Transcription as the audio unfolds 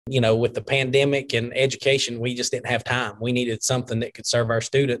With the pandemic and education, we just didn't have time. We needed something that could serve our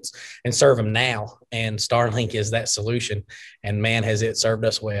students and serve them now. And Starlink is that solution. And man, has it served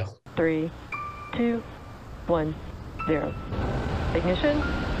us well. 3, 2, 1, 0. Ignition.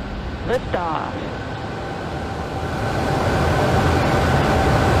 Liftoff.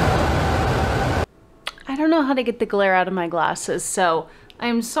 I don't know how to get the glare out of my glasses, so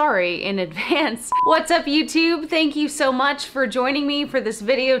I'm sorry in advance. What's up, YouTube? Thank you so much for joining me for this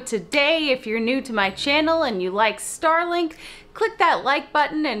video today. If you're new to my channel and you like Starlink, click that like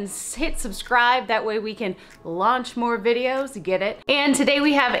button and hit subscribe. That way we can launch more videos, get it? And today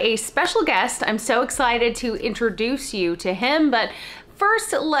we have a special guest. I'm so excited to introduce you to him, but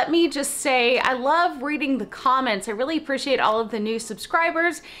first, let me just say, I love reading the comments. I really appreciate all of the new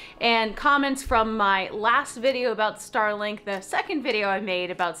subscribers and comments from my last video about Starlink, the second video I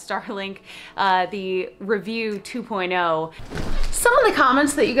made about Starlink, the review 2.0. Some of the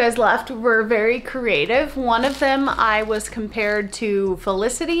comments that you guys left were very creative. One of them, I was compared to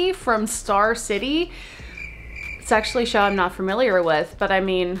Felicity from Star City. It's actually a show I'm not familiar with, but I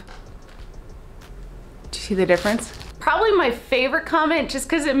mean, do you see the difference? Probably my favorite comment, just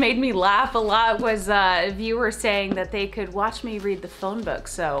because it made me laugh a lot, was a viewer saying that they could watch me read the phone book,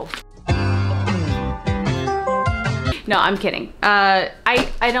 so. No, I'm kidding.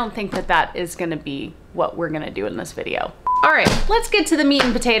 I don't think that that is gonna be what we're gonna do in this video. All right, let's get to the meat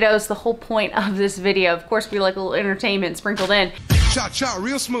and potatoes, the whole point of this video. Of course, we like a little entertainment sprinkled in. Shot,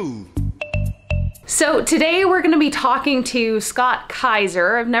 real smooth. So today we're going to be talking to Scott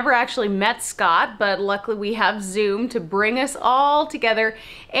Kiser. I've never actually met Scott, but luckily we have Zoom to bring us all together.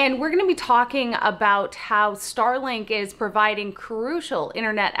 And we're going to be talking about how Starlink is providing crucial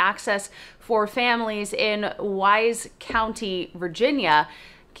internet access for families in Wise County, Virginia.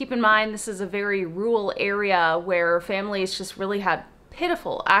 Keep in mind, this is a very rural area where families just really had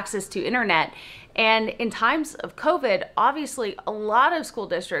pitiful access to internet. And in times of COVID, obviously a lot of school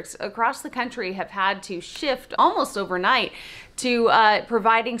districts across the country have had to shift almost overnight to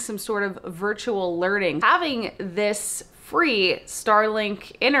providing some sort of virtual learning. Having this free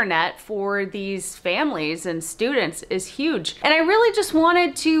Starlink internet for these families and students is huge. And I really just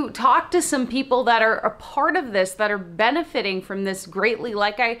wanted to talk to some people that are a part of this, that are benefiting from this greatly.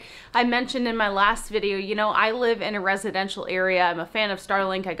 Like I mentioned in my last video, you know, I live in a residential area. I'm a fan of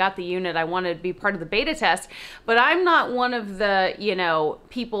Starlink. I got the unit. I wanted to be part of the beta test, but I'm not one of the, you know,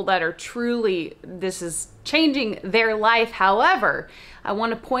 people that are truly, this is changing their life. However, I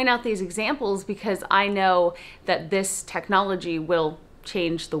want to point out these examples because I know that this technology will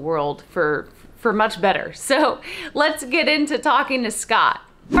change the world for much better. So let's get into talking to Scott.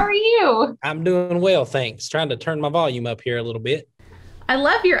 How are you? I'm doing well, thanks. Trying to turn my volume up here a little bit. I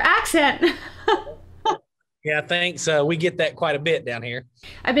love your accent. Yeah, thanks. We get that quite a bit down here.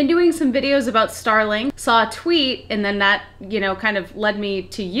 I've been doing some videos about Starlink, saw a tweet, and then that, you know, kind of led me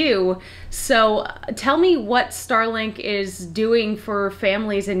to you. So tell me what Starlink is doing for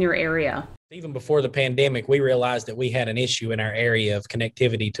families in your area. Even before the pandemic, we realized that we had an issue in our area of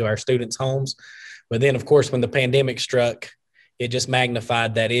connectivity to our students' homes. But then, of course, when the pandemic struck, it just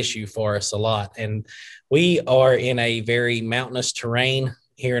magnified that issue for us a lot. And we are in a very mountainous terrain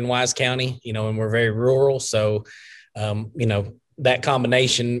here in Wise County, you know, and we're very rural. So, you know, that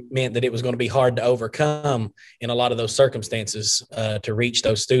combination meant that it was going to be hard to overcome in a lot of those circumstances to reach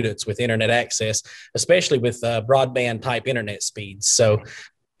those students with internet access, especially with broadband type internet speeds. So,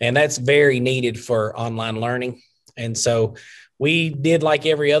 and that's very needed for online learning. And so we did like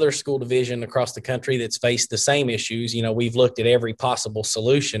every other school division across the country that's faced the same issues. You know, we've looked at every possible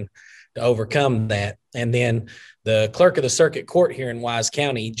solution to overcome that. And then the clerk of the circuit court here in Wise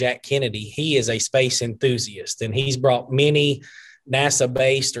County, Jack Kennedy, he is a space enthusiast, and he's brought many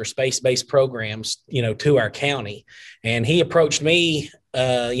NASA-based or space-based programs, you know, to our county. And he approached me,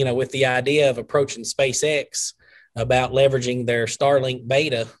 you know, with the idea of approaching SpaceX about leveraging their Starlink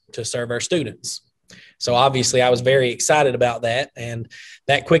beta to serve our students. So obviously I was very excited about that. And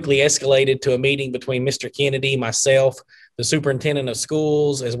that quickly escalated to a meeting between Mr. Kennedy, myself, the superintendent of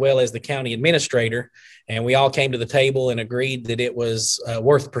schools, as well as the county administrator. And we all came to the table and agreed that it was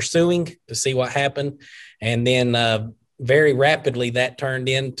worth pursuing to see what happened. And then very rapidly that turned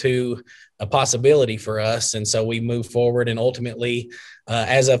into a possibility for us. And so we moved forward, and ultimately,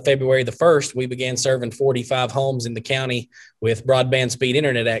 as of February the 1st, we began serving 45 homes in the county with broadband speed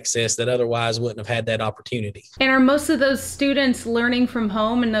internet access that otherwise wouldn't have had that opportunity. And are most of those students learning from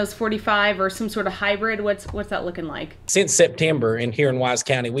home in those 45, or some sort of hybrid? What's that looking like? Since September, and here in Wise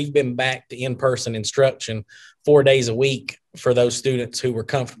County, we've been back to in-person instruction 4 days a week for those students who were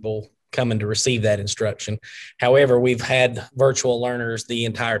comfortable coming to receive that instruction. However, we've had virtual learners the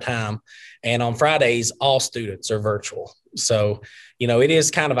entire time. And on Fridays, all students are virtual. So, it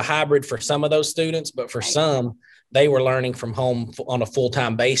is kind of a hybrid for some of those students, but for some, they were learning from home on a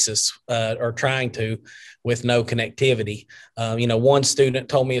full-time basis or trying to with no connectivity. One student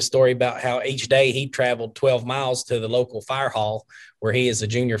told me a story about how each day he traveled 12 miles to the local fire hall where he is a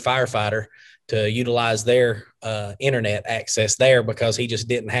junior firefighter to utilize their internet access there because he just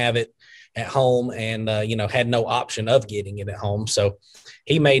didn't have it at home and, had no option of getting it at home. So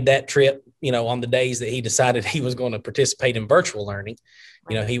he made that trip, on the days that he decided he was going to participate in virtual learning.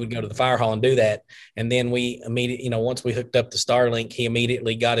 He would go to the fire hall and do that. And then we immediately, once we hooked up the Starlink, he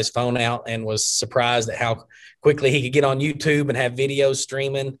immediately got his phone out and was surprised at how quickly he could get on YouTube and have videos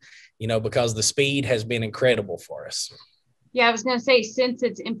streaming, because the speed has been incredible for us. Yeah, I was going to say, since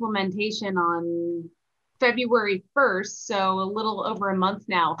its implementation on February 1st, so a little over a month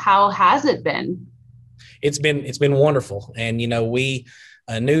now, how has it been? It's been wonderful. And, we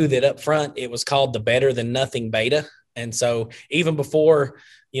knew that up front it was called the Better Than Nothing beta. And so even before,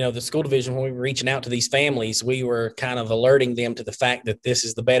 the school division, when we were reaching out to these families, we were kind of alerting them to the fact that this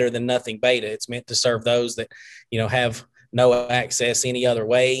is the Better Than Nothing beta. It's meant to serve those that, have no access any other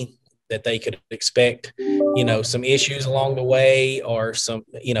way, that they could expect, some issues along the way or some,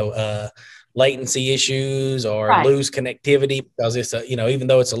 latency issues or lose connectivity because it's even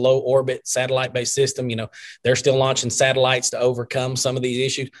though it's a low orbit satellite based system, they're still launching satellites to overcome some of these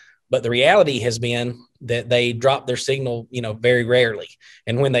issues. But the reality has been that they drop their signal, very rarely.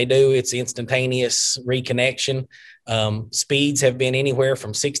 And when they do, it's instantaneous reconnection. Speeds have been anywhere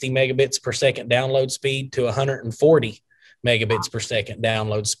from 60 megabits per second download speed to 140 megabits per second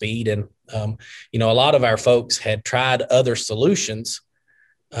download speed. And, a lot of our folks had tried other solutions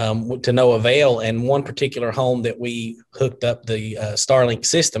to no avail. And one particular home that we hooked up the Starlink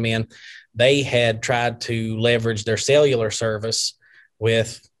system in, they had tried to leverage their cellular service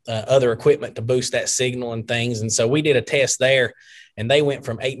with other equipment to boost that signal and things. And so we did a test there, and they went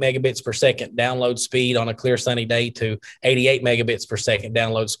from 8 megabits per second download speed on a clear sunny day to 88 megabits per second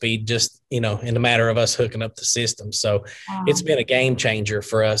download speed, just, in a matter of us hooking up the system. So It's been a game changer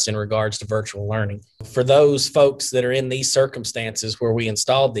for us in regards to virtual learning. For those folks that are in these circumstances where we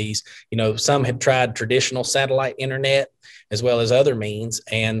installed these, some had tried traditional satellite internet as well as other means.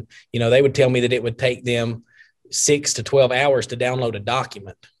 And, they would tell me that it would take them 6 to 12 hours to download a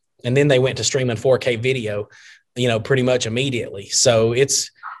document. And then they went to streaming 4K video, pretty much immediately. So it's,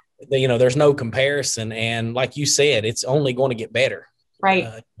 there's no comparison. And like you said, it's only going to get better.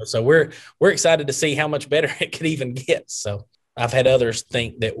 Right. So we're excited to see how much better it could even get. So I've had others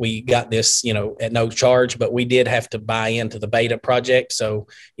think that we got this, at no charge, but we did have to buy into the beta project. So,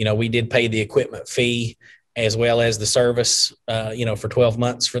 we did pay the equipment fee as well as the service, for 12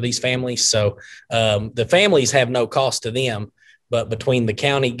 months for these families. So the families have no cost to them, but between the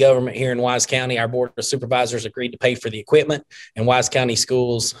county government here in Wise County, our board of supervisors agreed to pay for the equipment, and Wise County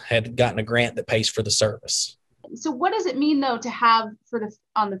schools had gotten a grant that pays for the service. So what does it mean though to have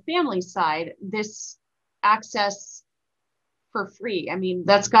on the family side, this access for free? I mean,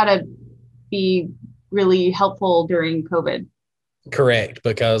 that's got to be really helpful during COVID. Correct.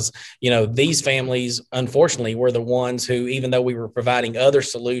 Because, these families, unfortunately, were the ones who, even though we were providing other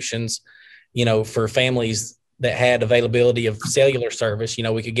solutions, for families that had availability of cellular service,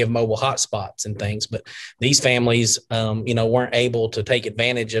 we could give mobile hotspots and things, but these families, weren't able to take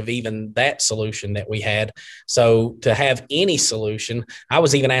advantage of even that solution that we had. So to have any solution, I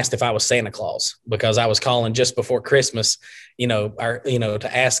was even asked if I was Santa Claus because I was calling just before Christmas, to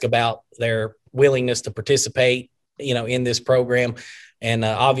ask about their willingness to participate, in this program. And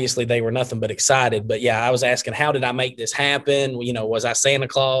obviously they were nothing but excited. But yeah, I was asking, how did I make this happen? Was I Santa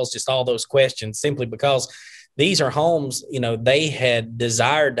Claus? Just all those questions, simply because these are homes, they had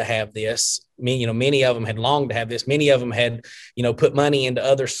desired to have this. Many of them had longed to have this. Many of them had, put money into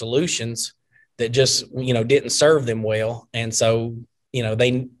other solutions that just, didn't serve them well. And so,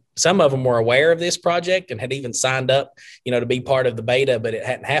 some of them were aware of this project and had even signed up, to be part of the beta, but it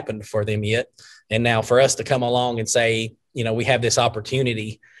hadn't happened for them yet. And now for us to come along and say, we have this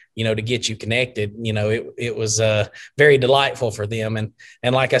opportunity, to get you connected, it was very delightful for them.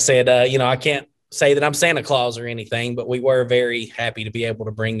 And like I said, I can't say that I'm Santa Claus or anything, but we were very happy to be able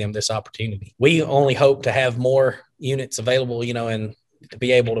to bring them this opportunity. We only hope to have more units available, and to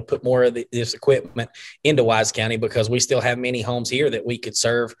be able to put more of this equipment into Wise County, because we still have many homes here that we could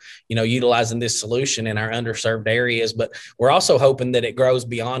serve, utilizing this solution in our underserved areas. But we're also hoping that it grows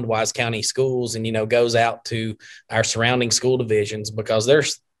beyond Wise County schools and, goes out to our surrounding school divisions, because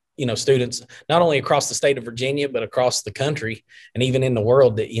there's students not only across the state of Virginia, but across the country and even in the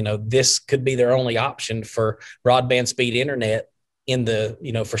world that, this could be their only option for broadband speed internet in the,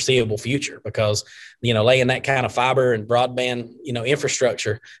 foreseeable future, because, laying that kind of fiber and broadband,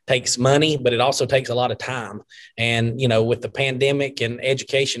 infrastructure takes money, but it also takes a lot of time. And, with the pandemic and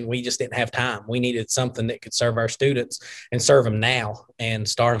education, we just didn't have time. We needed something that could serve our students and serve them now. And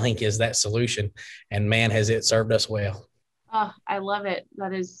Starlink is that solution. And man, has it served us well. Oh, I love it.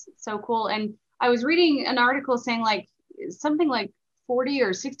 That is so cool. And I was reading an article saying something like 40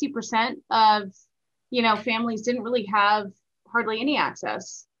 or 60% of, families didn't really have hardly any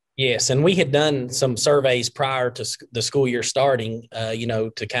access. Yes. And we had done some surveys prior to the school year starting,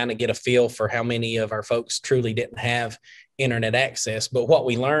 to kind of get a feel for how many of our folks truly didn't have internet access. But what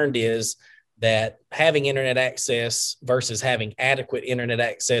we learned is that having internet access versus having adequate internet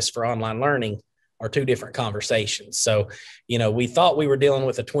access for online learning are two different conversations. So, we thought we were dealing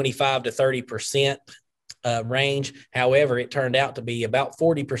with a 25 to 30% range. However, it turned out to be about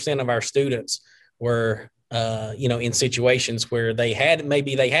 40% of our students were, in situations where they had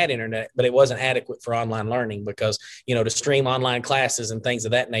internet, but it wasn't adequate for online learning because, to stream online classes and things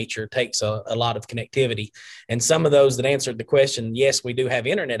of that nature takes a lot of connectivity. And some of those that answered the question, yes, we do have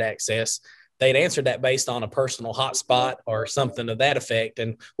internet access, they'd answered that based on a personal hotspot or something of that effect.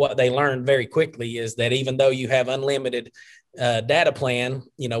 And what they learned very quickly is that even though you have unlimited data plan,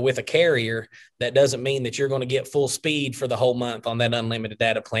 with a carrier, that doesn't mean that you're going to get full speed for the whole month on that unlimited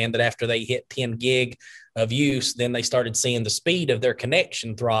data plan. That after they hit 10 gig of use, then they started seeing the speed of their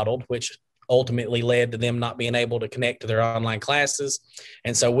connection throttled, which ultimately led to them not being able to connect to their online classes.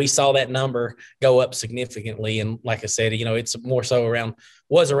 And so we saw that number go up significantly. And like I said, it's more so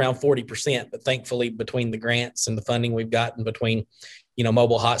was around 40%, but thankfully between the grants and the funding we've gotten between,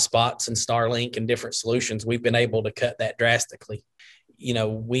 mobile hotspots and Starlink and different solutions, we've been able to cut that drastically.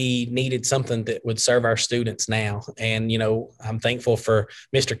 We needed something that would serve our students now. And, I'm thankful for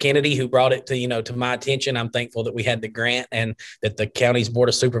Mr. Kennedy who brought it to my attention. I'm thankful that we had the grant and that the county's board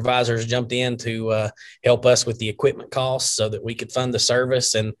of supervisors jumped in to help us with the equipment costs so that we could fund the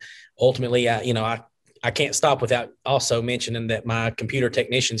service. And ultimately, I can't stop without also mentioning that my computer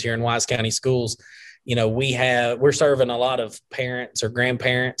technicians here in Wise County Schools, we're serving a lot of parents or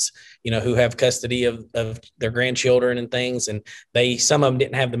grandparents, who have custody of their grandchildren and things. And some of them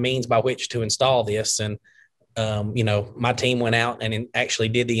didn't have the means by which to install this. And, my team went out and actually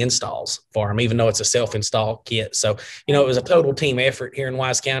did the installs for them, even though it's a self-install kit. So, it was a total team effort here in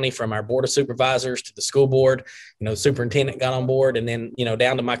Wise County, from our board of supervisors to the school board. The superintendent got on board, and then,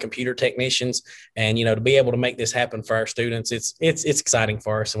 down to my computer technicians. And, to be able to make this happen for our students, it's exciting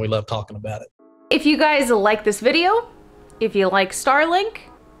for us, and we love talking about it. If you guys like this video, if you like Starlink,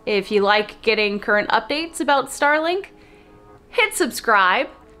 if you like getting current updates about Starlink, hit subscribe.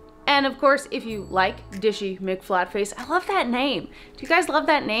 And of course, if you like Dishy McFlatface, I love that name. Do you guys love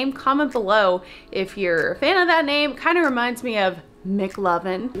that name? Comment below if you're a fan of that name. Kind of reminds me of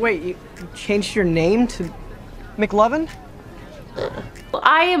McLovin. Wait, you changed your name to McLovin?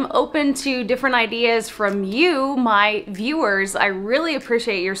 I am open to different ideas from you, my viewers. I really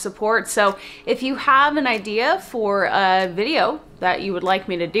appreciate your support. So if you have an idea for a video that you would like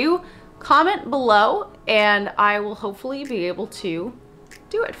me to do, comment below and I will hopefully be able to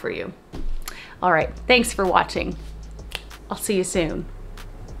do it for you. All right, thanks for watching. I'll see you soon.